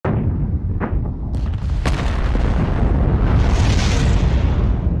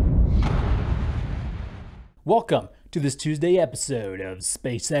Welcome to this Tuesday episode of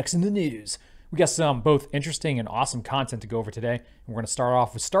SpaceX in the News. We got some both interesting and awesome content to go over today. We're going to start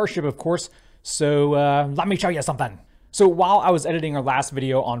off with Starship, of course. So let me show you something. So while I was editing our last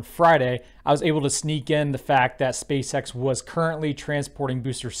video on Friday, I was able to sneak in the fact that SpaceX was currently transporting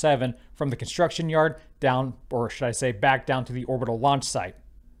Booster 7 from the construction yard down, or should I say back down to the Orbital launch site.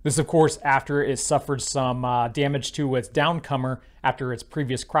 This, of course, after it suffered some damage to its downcomer after its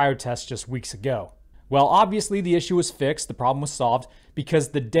previous cryo test just weeks ago. Well, obviously the issue was fixed, the problem was solved, because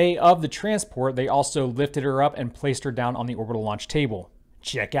the day of the transport, they also lifted her up and placed her down on the orbital launch table.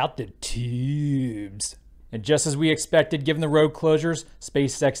 Check out the tubes. And just as we expected, given the road closures,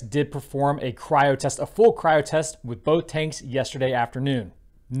 SpaceX did perform a cryo test, a full cryo test with both tanks yesterday afternoon.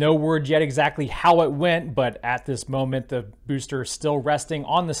 No word yet exactly how it went, but at this moment, the booster is still resting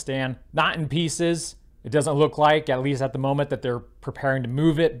on the stand, not in pieces. It doesn't look like, at least at the moment, that they're preparing to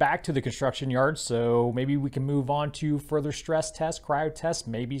move it back to the construction yard. So maybe we can move on to further stress tests, cryo tests,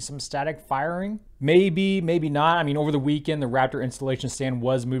 maybe some static firing. Maybe, maybe not. I mean, over the weekend, the Raptor installation stand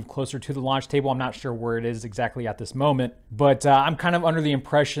was moved closer to the launch table. I'm not sure where it is exactly at this moment, but I'm kind of under the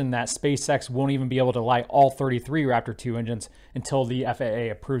impression that SpaceX won't even be able to light all 33 Raptor 2 engines until the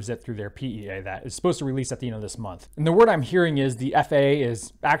FAA approves it through their PEA that is supposed to release at the end of this month. And the word I'm hearing is the FAA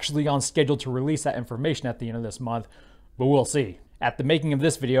is actually on schedule to release that information at the end of this month, but we'll see. At the making of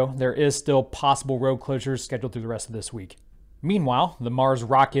this video, there is still possible road closures scheduled through the rest of this week. Meanwhile, the Mars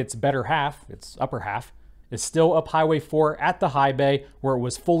rocket's better half, its upper half, is still up Highway 4 at the high bay where it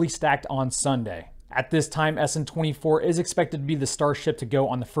was fully stacked on Sunday. At this time, SN24 is expected to be the Starship to go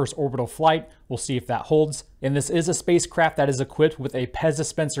on the first orbital flight. We'll see if that holds. And this is a spacecraft that is equipped with a PEZ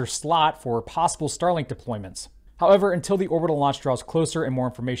dispenser slot for possible Starlink deployments. However, until the orbital launch draws closer and more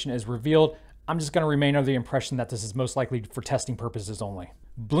information is revealed, I'm just going to remain under the impression that this is most likely for testing purposes only.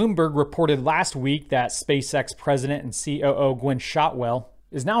 Bloomberg reported last week that SpaceX President and COO Gwen Shotwell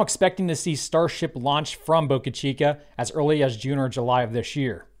is now expecting to see Starship launch from Boca Chica as early as June or July of this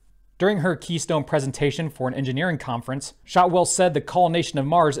year. During her Keystone presentation for an engineering conference, Shotwell said the colonization of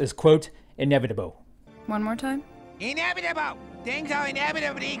Mars is, quote, inevitable. One more time. Inevitable! Things are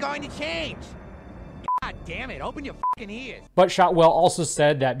inevitably going to change! God damn it, open your fucking ears. But Shotwell also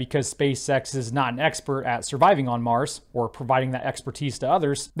said that because SpaceX is not an expert at surviving on Mars, or providing that expertise to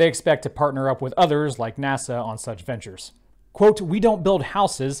others, they expect to partner up with others like NASA on such ventures. Quote, we don't build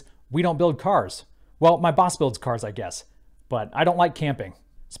houses, we don't build cars. Well, my boss builds cars, I guess. But I don't like camping.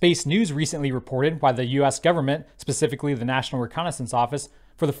 Space News recently reported why the US government, specifically the National Reconnaissance Office,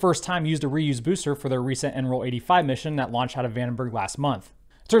 for the first time used a reused booster for their recent NROL 85 mission that launched out of Vandenberg last month.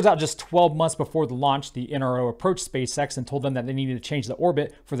 Turns out just 12 months before the launch, the NRO approached SpaceX and told them that they needed to change the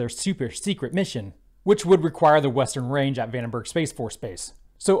orbit for their super secret mission, which would require the Western Range at Vandenberg Space Force Base.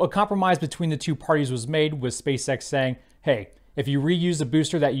 So a compromise between the two parties was made, with SpaceX saying, hey, if you reuse a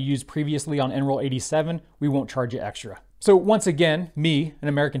booster that you used previously on NROL 87, we won't charge you extra. So once again, me, an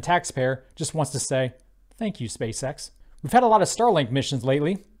American taxpayer, just wants to say, thank you, SpaceX. We've had a lot of Starlink missions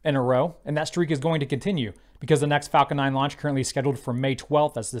lately in a row, and that streak is going to continue, because the next Falcon 9 launch, currently scheduled for May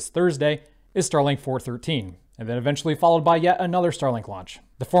 12th, that's this Thursday, is Starlink 413, and then eventually followed by yet another Starlink launch,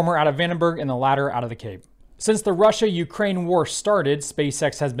 the former out of Vandenberg and the latter out of the Cape. Since the Russia-Ukraine war started,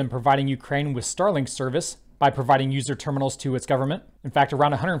 SpaceX has been providing Ukraine with Starlink service by providing user terminals to its government. In fact,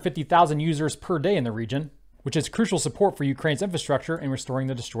 around 150,000 users per day in the region, which is crucial support for Ukraine's infrastructure in restoring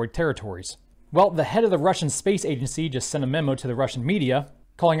the destroyed territories. Well, the head of the Russian Space Agency just sent a memo to the Russian media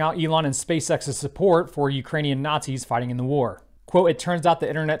calling out Elon and SpaceX's support for Ukrainian Nazis fighting in the war. Quote, it turns out the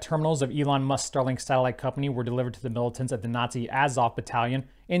internet terminals of Elon Musk's Starlink satellite company were delivered to the militants of the Nazi Azov battalion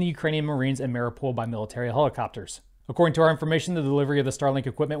and the Ukrainian Marines in Mariupol by military helicopters. According to our information, the delivery of the Starlink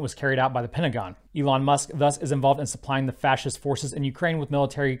equipment was carried out by the Pentagon. Elon Musk thus is involved in supplying the fascist forces in Ukraine with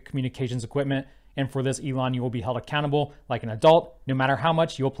military communications equipment, and for this, Elon, you will be held accountable like an adult, no matter how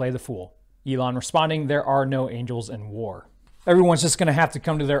much you'll play the fool. Elon responding, there are no angels in war. Everyone's just going to have to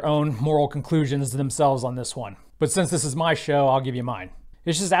come to their own moral conclusions themselves on this one. But since this is my show, I'll give you mine.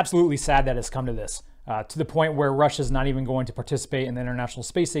 It's just absolutely sad that it's come to this, to the point where Russia's not even going to participate in the International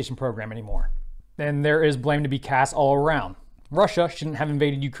Space Station program anymore. And there is blame to be cast all around. Russia shouldn't have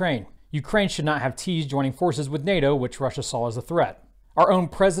invaded Ukraine. Ukraine should not have teased joining forces with NATO, which Russia saw as a threat. Our own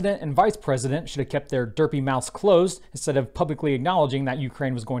president and vice president should have kept their derpy mouths closed instead of publicly acknowledging that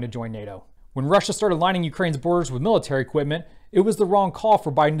Ukraine was going to join NATO. When Russia started lining Ukraine's borders with military equipment, it was the wrong call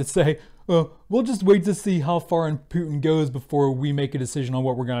for Biden to say, we'll just wait to see how far Putin goes before we make a decision on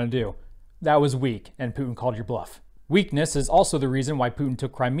what we're going to do. That was weak, and Putin called your bluff. Weakness is also the reason why Putin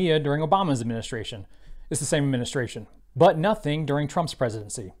took Crimea during Obama's administration. It's the same administration. But nothing during Trump's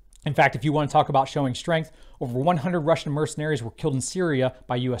presidency. In fact, if you want to talk about showing strength, over 100 Russian mercenaries were killed in Syria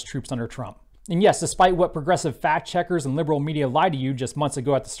by US troops under Trump. And yes, despite what progressive fact checkers and liberal media lied to you just months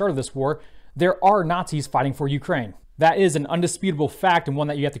ago at the start of this war, there are Nazis fighting for Ukraine. That is an undisputable fact and one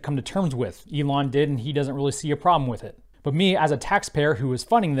that you have to come to terms with. Elon did, and he doesn't really see a problem with it. But me, as a taxpayer who is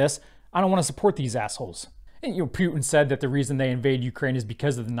funding this, I don't want to support these assholes. And Putin said that the reason they invade Ukraine is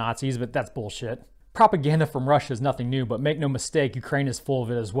because of the Nazis, but that's bullshit. Propaganda from Russia is nothing new, but make no mistake, Ukraine is full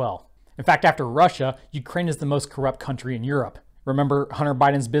of it as well. In fact, after Russia, Ukraine is the most corrupt country in Europe. Remember Hunter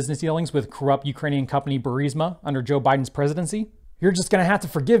Biden's business dealings with corrupt Ukrainian company Burisma under Joe Biden's presidency? You're just going to have to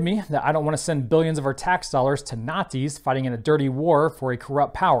forgive me that I don't want to send billions of our tax dollars to Nazis fighting in a dirty war for a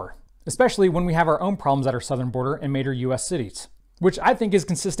corrupt power, especially when we have our own problems at our southern border and major US cities, which I think is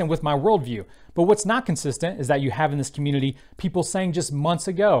consistent with my worldview. But what's not consistent is that you have in this community people saying just months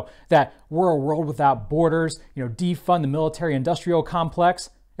ago that we're a world without borders, defund the military industrial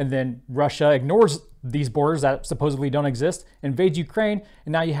complex, and then Russia ignores these borders that supposedly don't exist, invades Ukraine,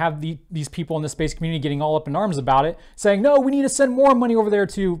 and now you have these people in the space community getting all up in arms about it, saying, no, we need to send more money over there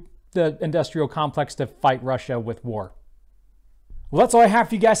to the industrial complex to fight Russia with war. Well, that's all I have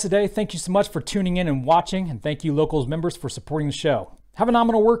for you guys today. Thank you so much for tuning in and watching, and thank you Locals members for supporting the show. Have a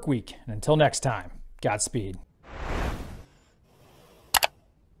phenomenal work week, and until next time, Godspeed.